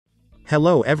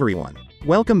Hello everyone.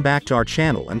 Welcome back to our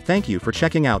channel and thank you for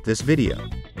checking out this video.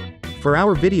 For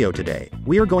our video today,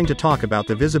 we are going to talk about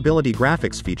the visibility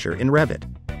graphics feature in Revit.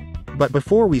 But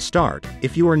before we start,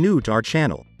 if you are new to our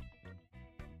channel,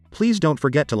 please don't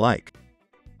forget to like,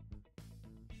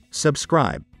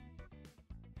 subscribe,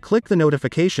 click the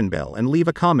notification bell and leave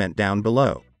a comment down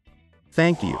below.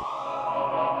 Thank you.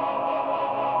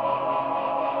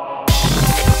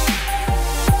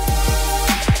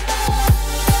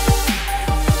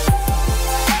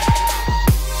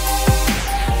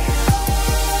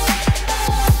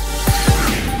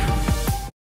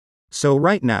 So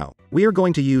right now, we are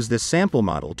going to use this sample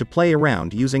model to play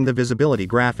around using the visibility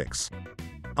graphics.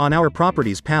 On our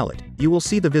properties palette, you will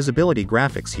see the visibility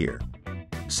graphics here.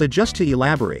 So just to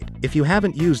elaborate, if you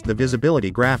haven't used the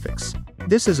visibility graphics,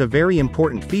 this is a very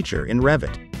important feature in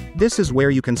Revit. This is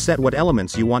where you can set what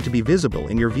elements you want to be visible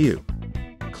in your view.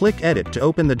 Click Edit to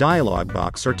open the dialog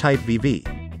box or type VV.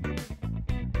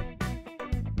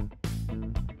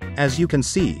 As you can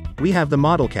see, we have the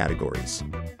model categories,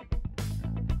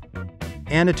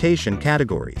 annotation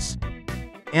categories,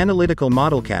 analytical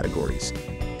model categories,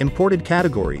 imported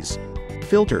categories,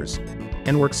 filters,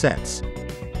 and work sets.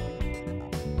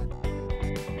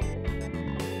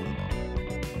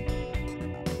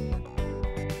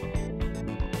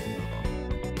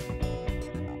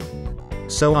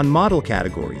 So on model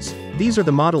categories, these are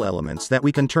the model elements that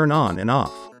we can turn on and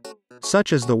off,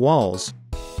 such as the walls,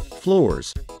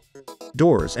 floors,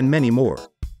 doors, and many more.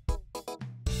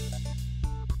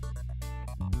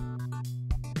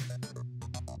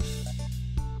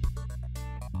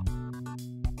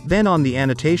 Then on the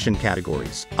annotation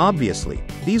categories, obviously,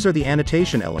 these are the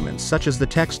annotation elements such as the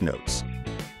text notes,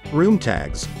 room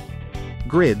tags,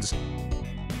 grids,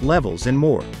 levels, and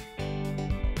more.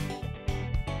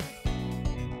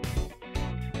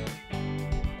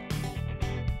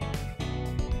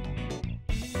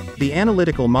 The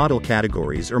analytical model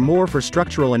categories are more for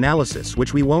structural analysis,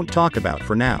 which we won't talk about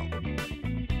for now.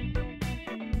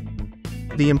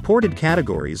 The imported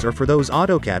categories are for those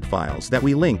AutoCAD files that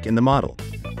we link in the model.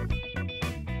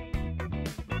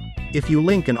 If you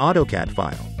link an AutoCAD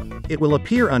file, it will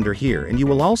appear under here and you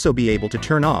will also be able to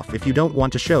turn off if you don't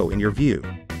want to show in your view.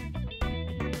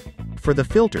 For the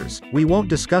filters, we won't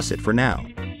discuss it for now.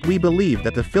 We believe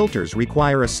that the filters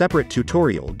require a separate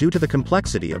tutorial due to the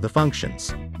complexity of the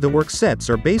functions. The work sets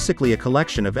are basically a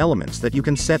collection of elements that you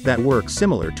can set that work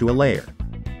similar to a layer.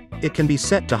 It can be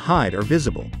set to hide or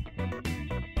visible.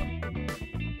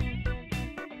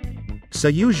 So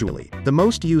usually, the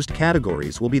most used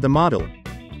categories will be the model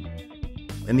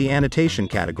and the annotation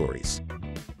categories.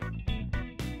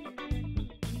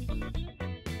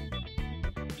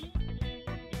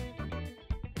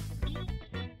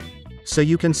 So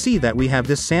you can see that we have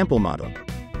this sample model.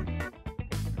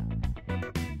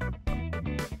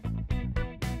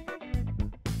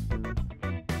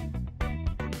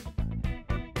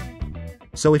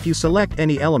 So if you select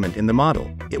any element in the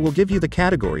model, it will give you the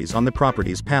categories on the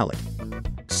properties palette.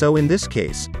 So in this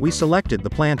case, we selected the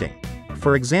planting.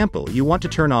 For example, you want to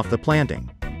turn off the planting.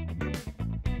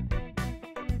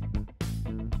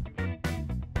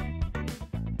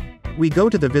 We go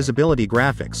to the visibility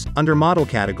graphics, under model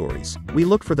categories, we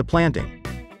look for the planting.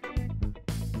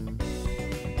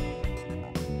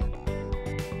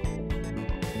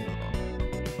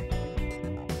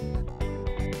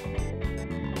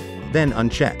 Then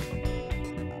uncheck.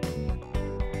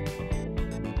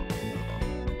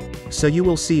 So you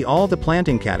will see all the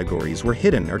planting categories were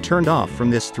hidden or turned off from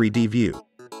this 3D view.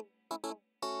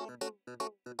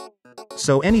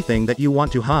 So anything that you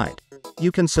want to hide,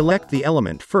 you can select the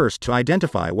element first to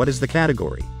identify what is the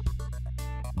category.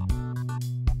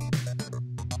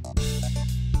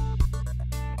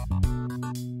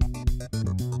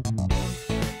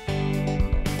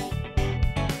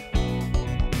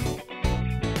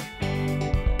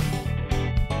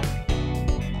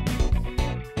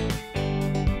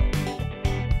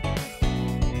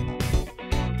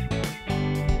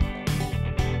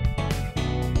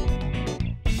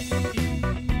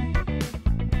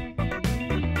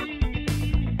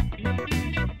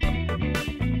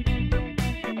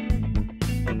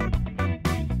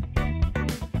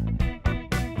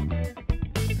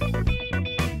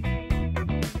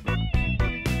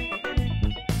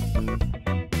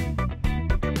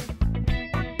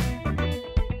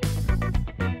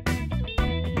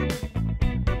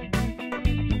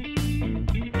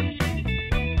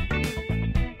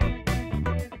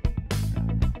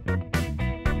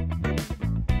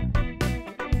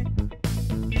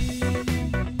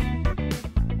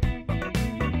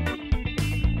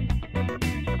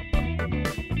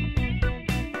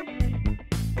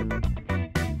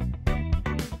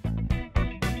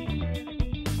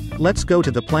 Let's go to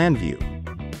the plan view.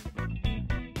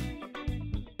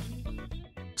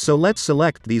 So let's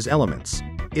select these elements.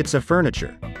 It's a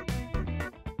furniture.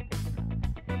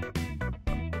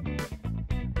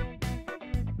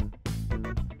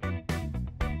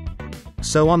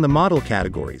 So on the model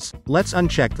categories, let's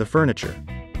uncheck the furniture.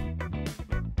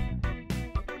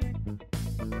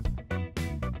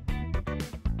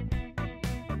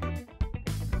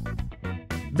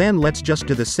 Then let's just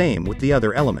do the same with the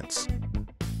other elements.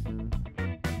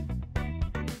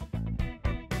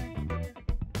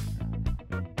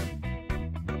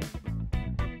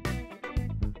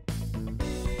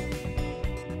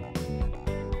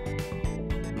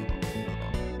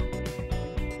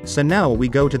 So now we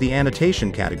go to the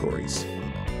annotation categories.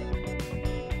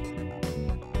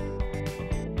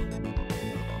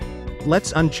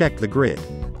 Let's uncheck the grid.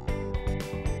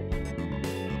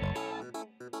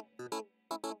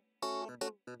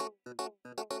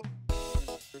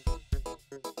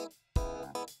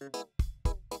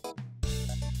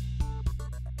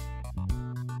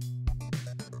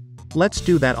 Let's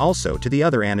do that also to the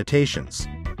other annotations.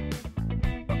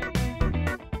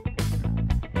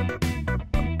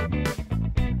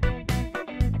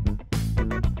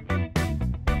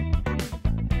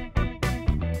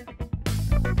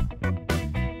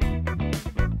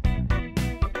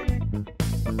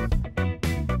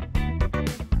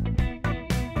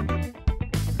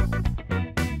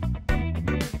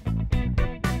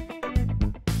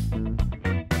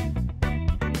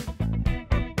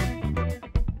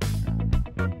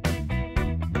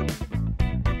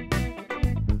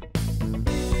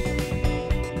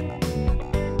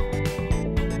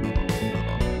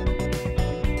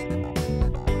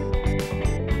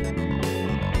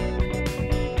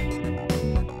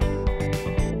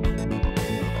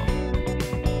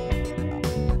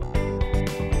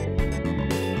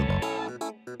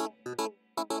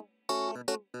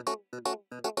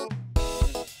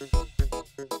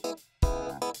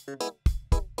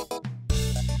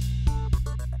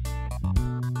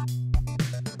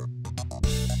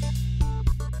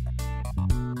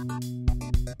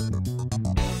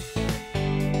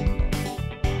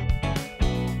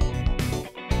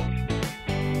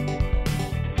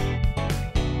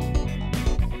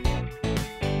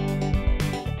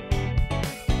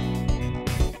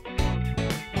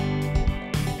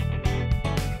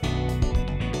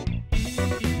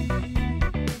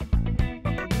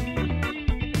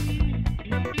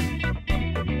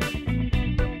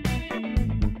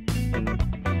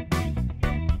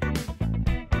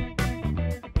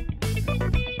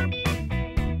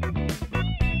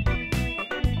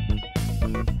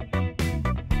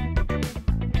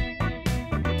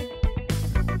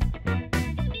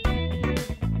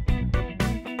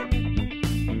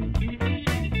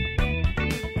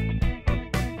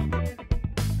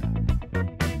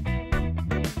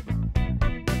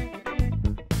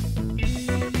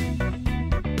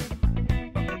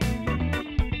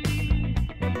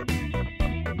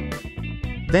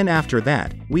 Then after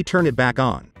that, we turn it back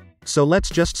on. So let's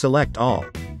just select all.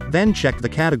 Then check the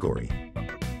category.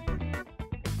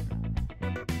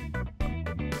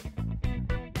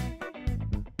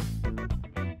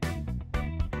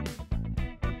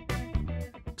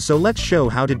 So let's show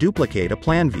how to duplicate a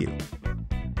plan view.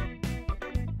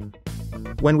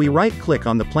 When we right-click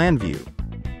on the plan view,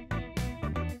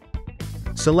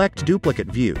 select Duplicate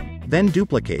View, then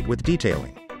Duplicate with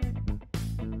Detailing.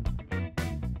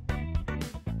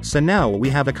 So now we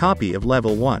have a copy of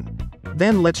Level 1.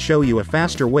 Then let's show you a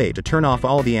faster way to turn off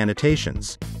all the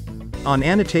annotations. On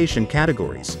Annotation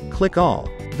Categories, click All,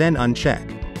 then uncheck.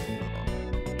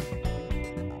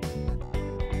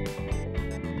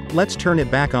 Let's turn it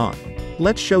back on.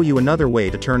 Let's show you another way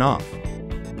to turn off.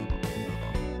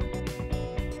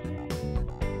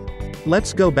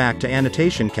 Let's go back to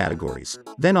Annotation Categories,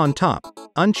 then on top,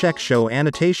 uncheck Show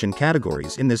Annotation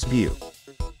Categories in this view.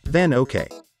 Then OK.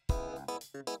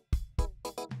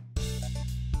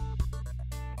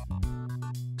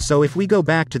 So if we go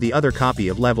back to the other copy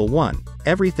of Level 1,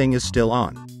 everything is still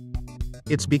on.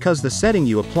 It's because the setting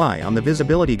you apply on the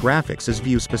visibility graphics is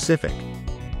view-specific.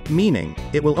 Meaning,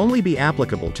 it will only be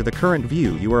applicable to the current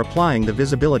view you are applying the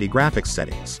visibility graphics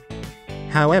settings.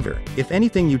 However, if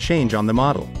anything you change on the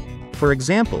model, for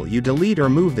example you delete or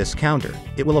move this counter,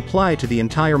 it will apply to the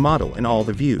entire model in all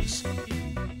the views.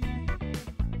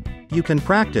 You can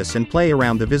practice and play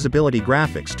around the visibility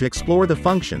graphics to explore the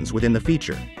functions within the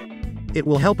feature. It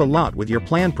will help a lot with your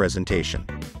plan presentation.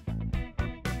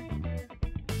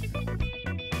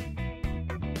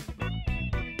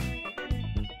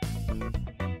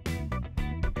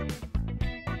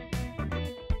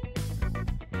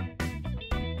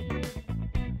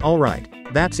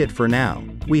 Alright, that's it for now.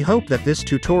 We hope that this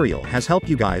tutorial has helped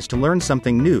you guys to learn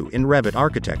something new in Revit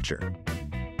architecture.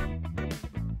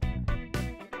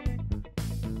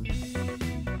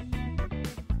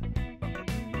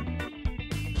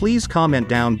 Please comment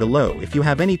down below if you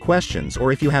have any questions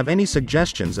or if you have any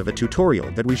suggestions of a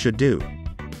tutorial that we should do.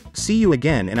 See you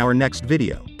again in our next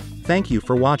video. Thank you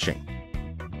for watching.